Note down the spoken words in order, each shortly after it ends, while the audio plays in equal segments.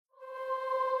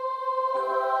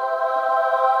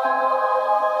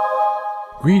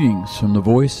Greetings from the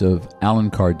voice of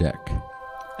Allan Kardec.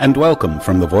 And welcome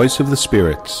from the voice of the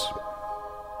spirits.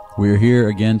 We are here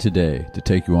again today to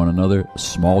take you on another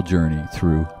small journey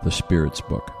through the Spirits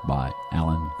book by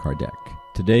Allan Kardec.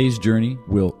 Today's journey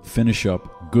will finish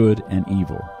up Good and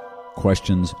Evil,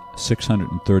 questions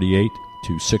 638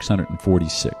 to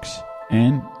 646.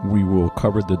 And we will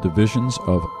cover the divisions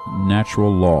of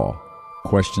natural law,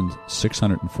 questions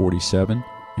 647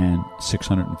 and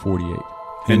 648.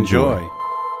 Enjoy.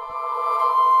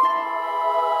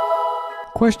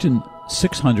 Question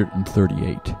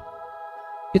 638.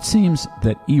 It seems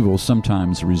that evil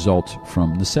sometimes results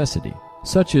from necessity,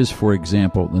 such as, for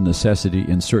example, the necessity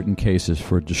in certain cases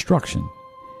for destruction,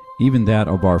 even that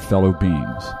of our fellow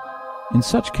beings. In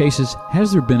such cases,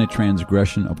 has there been a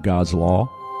transgression of God's law?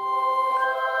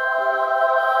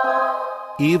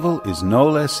 Evil is no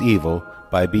less evil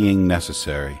by being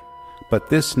necessary,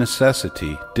 but this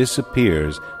necessity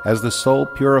disappears as the soul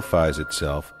purifies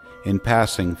itself in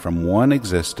passing from one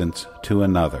existence to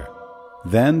another.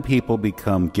 Then people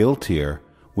become guiltier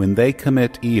when they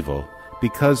commit evil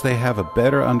because they have a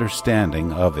better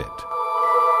understanding of it.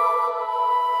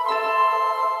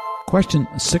 Question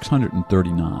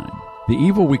 639. The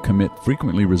evil we commit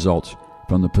frequently results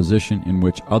from the position in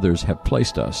which others have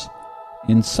placed us.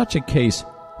 In such a case,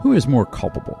 who is more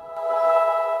culpable?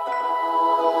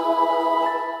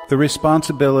 The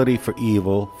responsibility for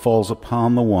evil falls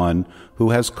upon the one who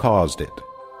has caused it.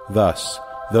 Thus,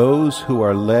 those who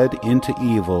are led into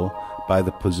evil by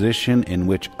the position in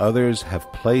which others have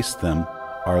placed them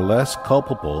are less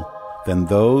culpable than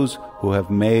those who have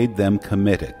made them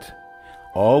commit it.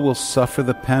 All will suffer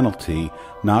the penalty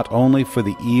not only for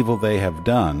the evil they have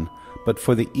done, but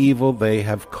for the evil they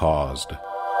have caused.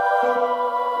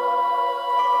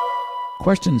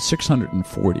 Question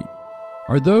 640.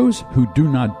 Are those who do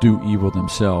not do evil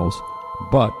themselves,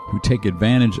 but who take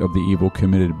advantage of the evil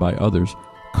committed by others,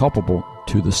 culpable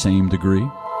to the same degree?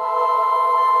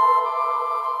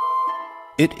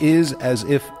 It is as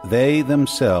if they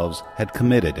themselves had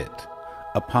committed it.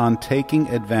 Upon taking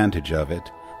advantage of it,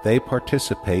 they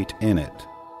participate in it.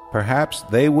 Perhaps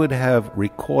they would have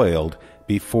recoiled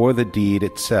before the deed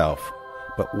itself,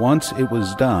 but once it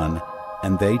was done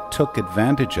and they took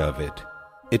advantage of it,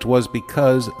 it was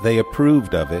because they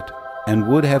approved of it and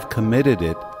would have committed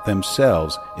it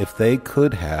themselves if they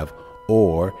could have,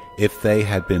 or if they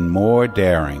had been more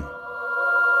daring.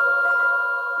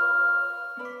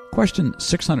 Question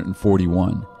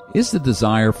 641. Is the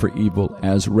desire for evil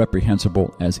as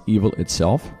reprehensible as evil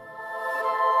itself?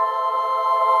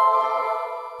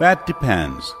 That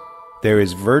depends. There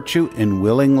is virtue in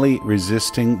willingly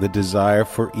resisting the desire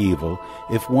for evil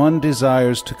if one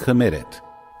desires to commit it,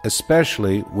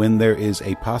 especially when there is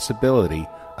a possibility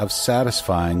of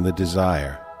satisfying the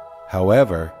desire.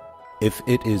 However, if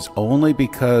it is only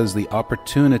because the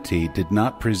opportunity did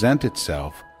not present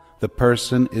itself, the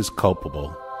person is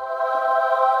culpable.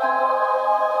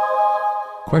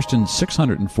 Question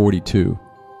 642.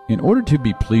 In order to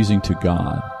be pleasing to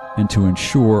God and to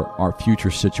ensure our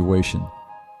future situation,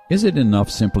 is it enough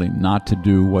simply not to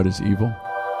do what is evil?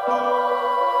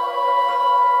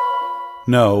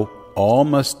 No, all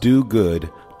must do good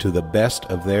to the best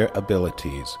of their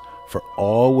abilities, for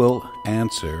all will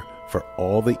answer for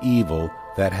all the evil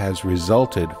that has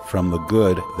resulted from the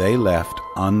good they left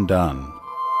undone.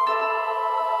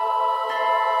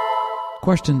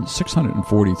 Question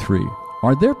 643.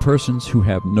 Are there persons who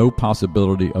have no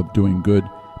possibility of doing good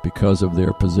because of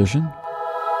their position?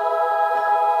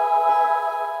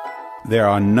 There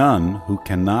are none who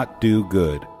cannot do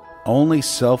good. Only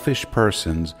selfish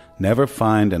persons never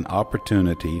find an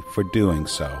opportunity for doing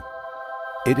so.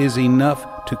 It is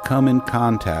enough to come in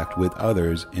contact with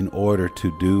others in order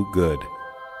to do good,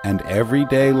 and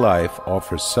everyday life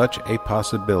offers such a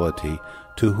possibility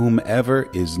to whomever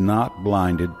is not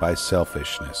blinded by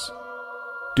selfishness.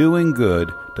 Doing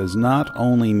good does not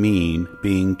only mean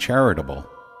being charitable,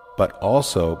 but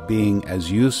also being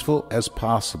as useful as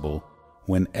possible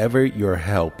whenever your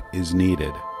help is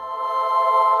needed.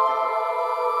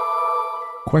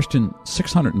 Question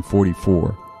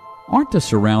 644. Aren't the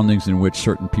surroundings in which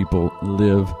certain people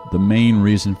live the main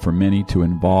reason for many to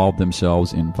involve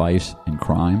themselves in vice and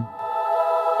crime?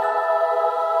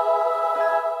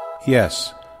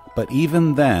 Yes, but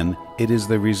even then it is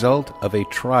the result of a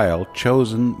trial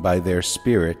chosen by their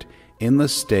spirit in the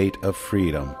state of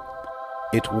freedom.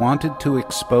 It wanted to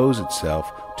expose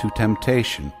itself to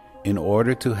temptation in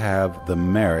order to have the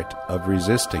merit of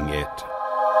resisting it.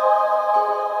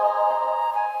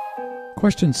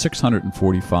 Question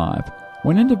 645.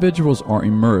 When individuals are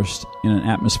immersed in an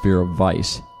atmosphere of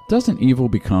vice, doesn't evil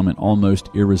become an almost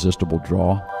irresistible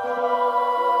draw?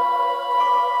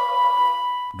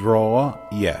 Draw,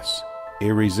 yes.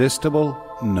 Irresistible,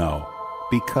 no.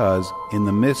 Because in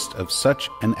the midst of such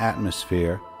an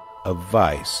atmosphere of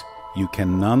vice, you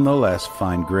can nonetheless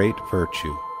find great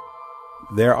virtue.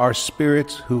 There are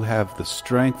spirits who have the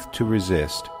strength to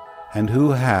resist, and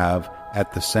who have,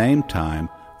 at the same time,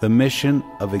 the mission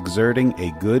of exerting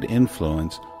a good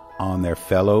influence on their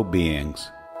fellow beings.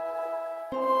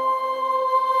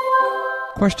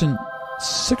 Question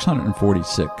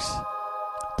 646.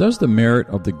 Does the merit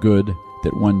of the good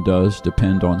that one does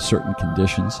depend on certain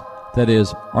conditions? That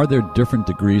is, are there different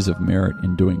degrees of merit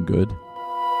in doing good?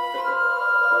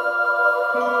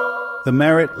 The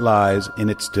merit lies in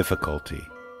its difficulty.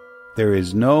 There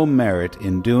is no merit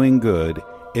in doing good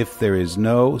if there is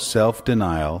no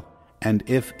self-denial and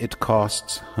if it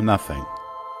costs nothing.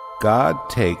 God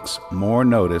takes more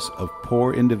notice of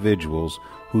poor individuals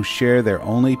who share their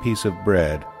only piece of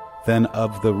bread than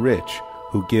of the rich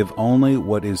who give only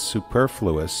what is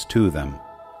superfluous to them.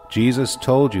 Jesus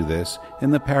told you this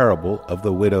in the parable of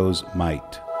the widow's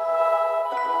mite.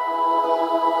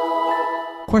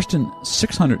 Question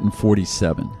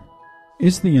 647.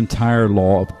 Is the entire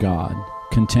law of God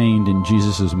contained in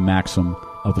Jesus' maxim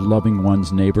of loving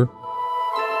one's neighbor?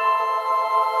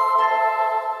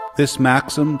 This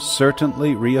maxim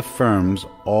certainly reaffirms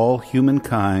all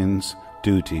humankind's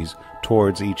duties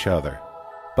towards each other,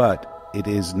 but it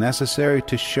is necessary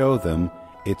to show them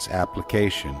its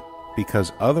application,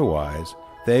 because otherwise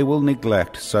they will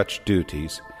neglect such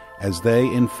duties, as they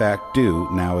in fact do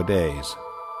nowadays.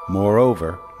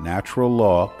 Moreover, natural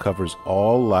law covers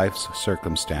all life's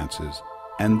circumstances,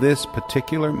 and this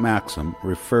particular maxim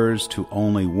refers to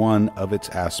only one of its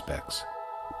aspects.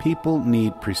 People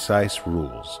need precise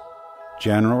rules.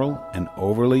 General and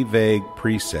overly vague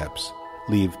precepts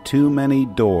leave too many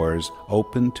doors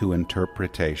open to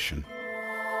interpretation.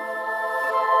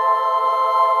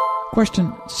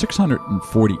 Question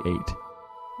 648.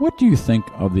 What do you think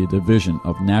of the division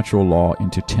of natural law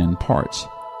into 10 parts,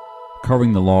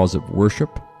 covering the laws of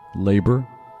worship, labor,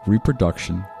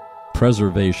 reproduction,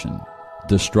 preservation,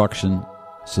 destruction,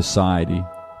 society,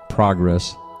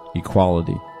 progress,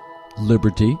 equality,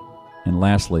 liberty, and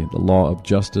lastly, the law of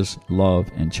justice, love,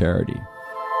 and charity?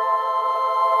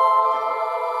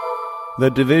 The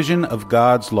division of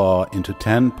God's law into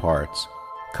 10 parts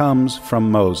comes from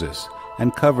Moses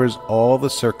and covers all the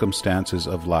circumstances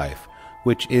of life,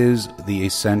 which is the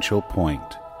essential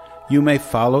point. You may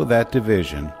follow that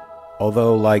division,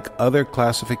 although like other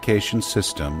classification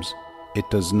systems, it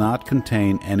does not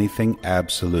contain anything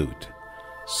absolute.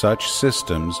 Such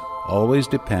systems always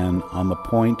depend on the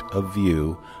point of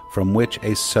view from which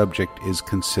a subject is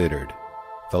considered.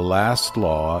 The last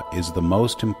law is the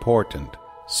most important,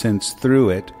 since through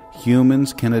it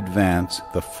humans can advance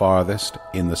the farthest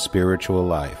in the spiritual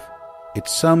life. It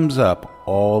sums up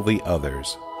all the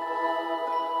others.